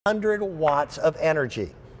100 watts of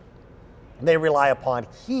energy. They rely upon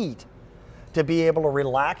heat to be able to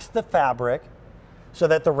relax the fabric so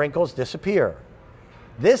that the wrinkles disappear.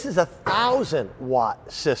 This is a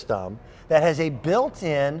 1,000-watt system that has a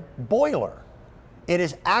built-in boiler. It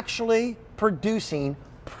is actually producing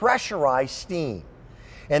pressurized steam.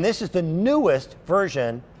 And this is the newest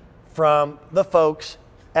version from the folks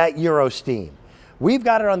at Eurosteam. We've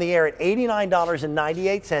got it on the air at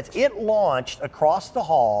 $89.98. It launched across the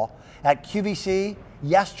hall at QVC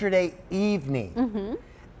yesterday evening.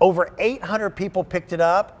 Over 800 people picked it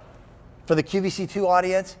up. For the QVC2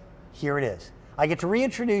 audience, here it is. I get to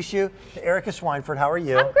reintroduce you to Erica Swineford. How are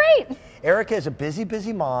you? I'm great. Erica is a busy,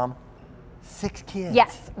 busy mom, 6 kids.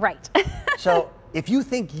 Yes, right. So if you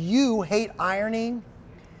think you hate ironing,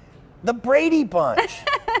 the Brady Bunch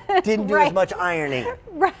didn't do as much ironing.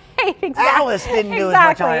 Right, exactly. Alice didn't do as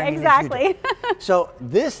much ironing exactly. as you did. So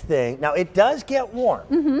this thing, now it does get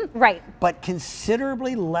warm. Right. But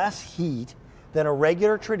considerably less heat than a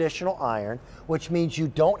regular traditional iron, which means you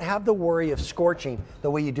don't have the worry of scorching the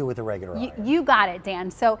way you do with a regular iron. You got it, Dan.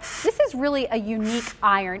 So this is really a unique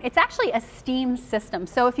iron. It's actually a steam system.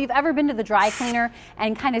 So if you've ever been to the dry cleaner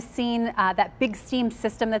and kind of seen that big steam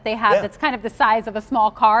system that they have that's kind of the size of a small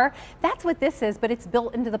car, that's what this is, but it's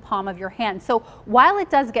built into the palm of your hand. So while it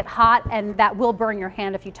does get hot and that will burn your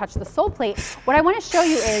hand if you touch the Soleplate, what I want to show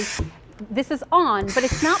you is this is on, but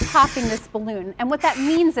it's not popping this balloon. And what that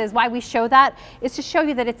means is, why we show that, is to show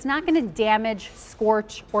you that it's not going to damage,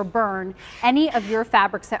 scorch, or burn any of your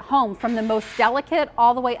fabrics at home, from the most delicate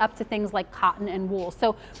all the way up to things like cotton and wool.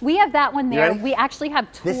 So we have that one there. We actually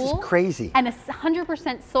have tulle. This is crazy. And a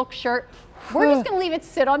 100% silk shirt. We're just going to leave it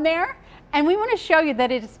sit on there. And we want to show you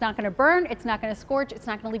that it's not going to burn, it's not going to scorch, it's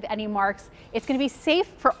not going to leave any marks. It's going to be safe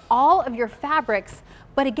for all of your fabrics.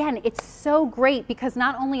 But again, it's so great because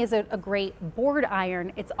not only is it a great board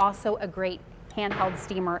iron, it's also a great handheld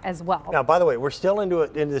steamer as well. Now, by the way, we're still into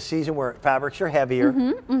the season where fabrics are heavier.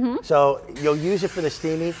 So you'll use it for the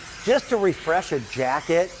steaming, just to refresh a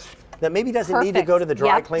jacket that maybe doesn't need to go to the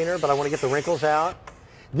dry cleaner, but I want to get the wrinkles out.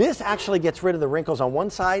 This actually gets rid of the wrinkles on one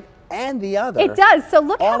side and the other. It does. So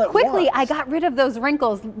look how quickly I got rid of those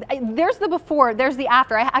wrinkles. There's the before, there's the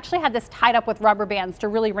after. I actually had this tied up with rubber bands to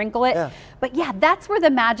really wrinkle it. But yeah, that's where the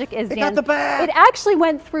magic is, Dan. It got the back. It actually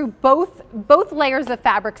went through both layers of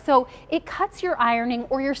fabric. So it cuts your ironing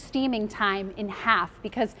or your steaming time in half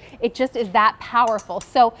because it just is that powerful.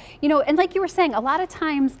 So, you know, and like you were saying, a lot of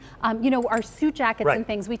times, you know, our suit jackets and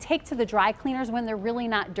things, we take to the dry cleaners when they're really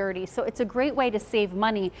not dirty. So it's a great way to save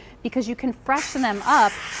money because you can freshen them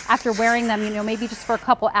up after wearing them, you know, maybe just for a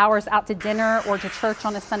couple hours out to dinner or to church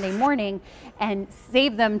on a Sunday morning, and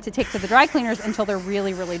save them to take to the dry cleaners until they're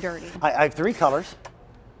really, really dirty. I have 3 colors.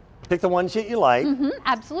 Pick the ones that you like.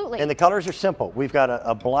 Absolutely. And the colors are simple. We've got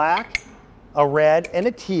a black, a red, and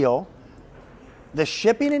a teal. The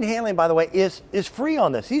shipping and handling, by the way, is free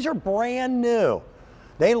on this. These are brand new.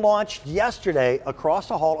 They launched yesterday across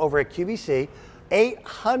the hall over at QVC.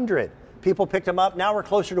 800 people picked them up. Now we're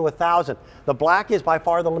closer to 1,000. The black is by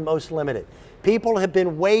far the most limited. People have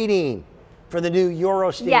been waiting for the new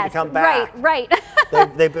Eurosteam to come back. Right.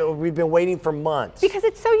 We've been waiting for months. Because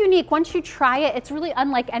it's so unique. Once you try it, it's really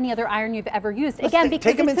unlike any other iron you've ever used. Again, because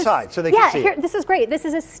take them inside so they can see it. This is great. This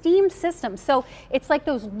is a steam system. So it's like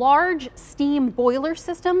those large steam boiler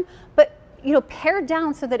system, but you know, pared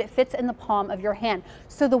down so that it fits in the palm of your hand.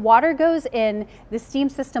 So the water goes in, the steam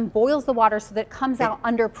system boils the water so that it comes out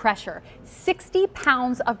under pressure. 60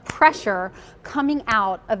 pounds of pressure coming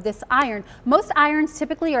out of this iron. Most irons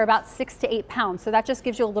typically are about 6 to 8 pounds. So that just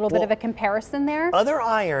gives you a little bit of a comparison there. Other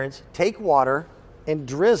irons take water and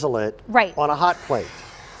drizzle it on a hot plate.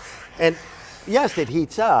 And yes, it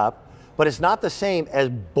heats up, but it's not the same as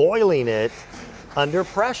boiling it under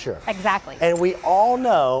pressure. Exactly. And we all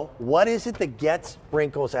know, what is it that gets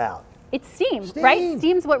wrinkles out? It's steam, right?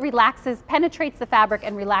 Steam's what relaxes, penetrates the fabric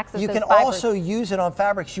and relaxes those fibers. You can also use it on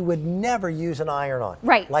fabrics you would never use an iron on.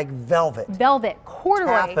 Right. Like velvet. Velvet,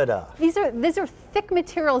 corduroy. Taffeta. These are thick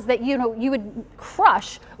materials that you would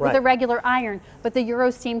crush with a regular iron, but the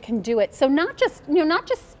Eurosteam can do it. So not just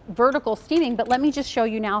vertical steaming, but let me just show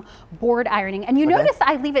you now board ironing. And you notice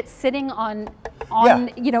I leave it sitting on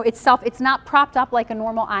itself. It's not propped up like a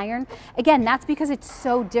normal iron. Again, that's because it's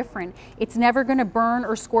so different. It's never going to burn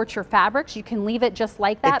or scorch your fabrics. You can leave it just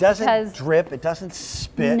like that. It doesn't drip. It doesn't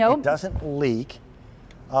spit. It doesn't leak.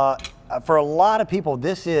 For a lot of people,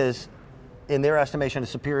 this is, in their estimation, a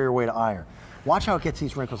superior way to iron. Watch how it gets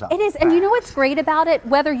these wrinkles out. It is, and you know what's great about it?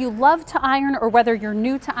 Whether you love to iron or whether you're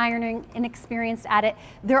new to ironing, inexperienced at it,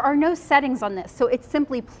 there are no settings on this. So it's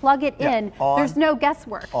simply plug it in. On, there's no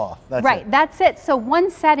guesswork. Off. That's right, it. That's it. So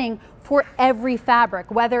one setting for every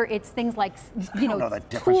fabric, whether it's things like, I don't know the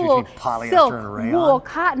difference tulle, between polyester silk, and rayon. wool,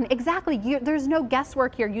 cotton. Exactly. There's no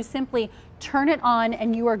guesswork here. You simply turn it on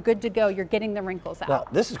and you are good to go. You're getting the wrinkles out. Now,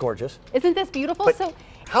 this is gorgeous. Isn't this beautiful? But so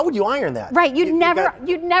how would you iron that? right, you'd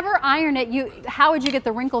never iron it. How would you get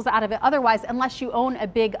the wrinkles out of it otherwise, unless you own a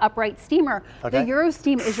big upright steamer? Okay. The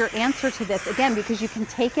Eurosteam is your answer to this, again, because you can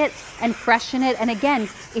take it and freshen it, and again,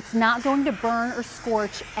 it's not going to burn or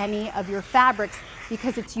scorch any of your fabrics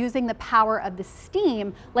because it's using the power of the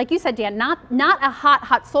steam. Like you said, Dan, not a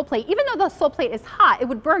hot Soleplate. Even though the Soleplate is hot, it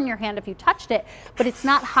would burn your hand if you touched it, but it's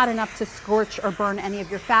not hot enough to scorch or burn any of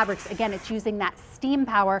your fabrics. Again, it's using that steam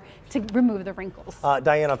power to remove the wrinkles.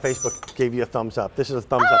 Diane on Facebook gave you a thumbs up. This is a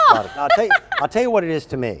thumbs up product. Now, I'll tell you what it is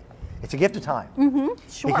to me. It's a gift of time.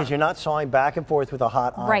 Sure. Because you're not sawing back and forth with a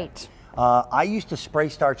hot iron. Right. I used to spray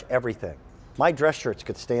starch everything. My dress shirts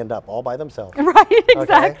could stand up all by themselves. Right,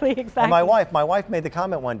 exactly, okay? exactly. And my wife made the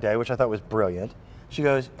comment one day, which I thought was brilliant. She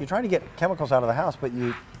goes, "You're trying to get chemicals out of the house, but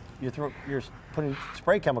you're putting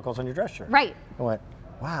spray chemicals on your dress shirt." Right. I went,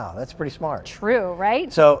 "Wow, that's pretty smart." True,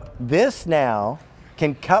 right? So this now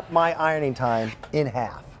can cut my ironing time in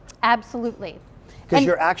half. Absolutely. Because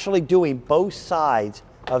you're actually doing both sides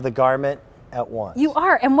of the garment at once. You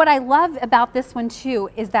are, and what I love about this one too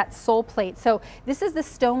is that Soleplate. So this is the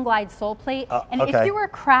Stone Glide Soleplate, and if you're a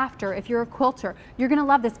crafter, if you're a quilter, you're gonna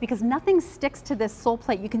love this because nothing sticks to this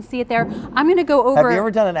Soleplate. You can see it there. I'm gonna go over. Have you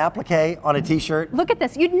ever done an applique on a t-shirt? Look at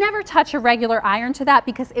this. You'd never touch a regular iron to that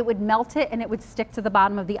because it would melt it and it would stick to the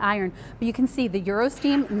bottom of the iron. But you can see the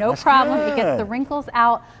Eurosteam, no problem. It gets the wrinkles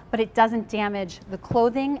out, but it doesn't damage the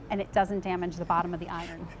clothing and it doesn't damage the bottom of the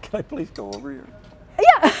iron. Can I please go over here?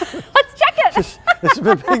 Yeah, let's check it. This has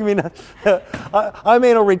been making me nuts. I'm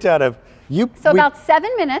anal retentive. So about 7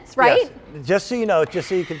 minutes, right? Yes. Just so you know, just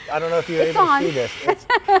so you can, I don't know if you're It's able on. to see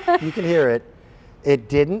this. You can hear it. It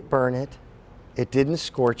didn't burn it. It didn't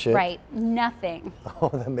scorch it. Right, nothing. Oh,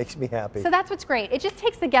 that makes me happy. So that's what's great. It just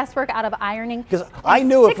takes the guesswork out of ironing. Because I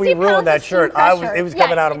knew if we 60 ruined pounds that of steam shirt, pressure. it was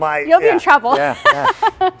coming out of my... You'll be in trouble.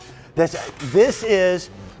 Yeah. This is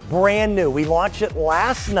brand new. We launched it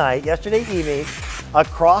last night, yesterday evening,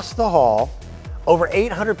 across the hall. Over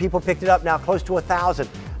 800 people picked it up, now close to 1,000.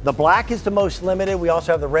 The black is the most limited. We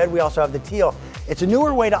also have the red, we also have the teal. It's a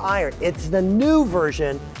newer way to iron. It's the new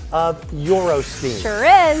version of Eurosteam. Sure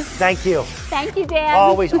is. Thank you. Thank you, Dan.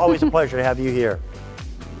 Always a pleasure to have you here.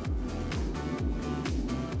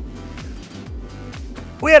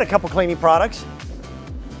 We had a couple cleaning products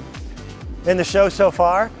in the show so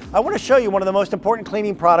far. I want to show you one of the most important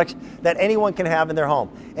cleaning products that anyone can have in their home.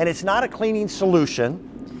 And it's not a cleaning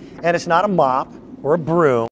solution, and it's not a mop or a broom.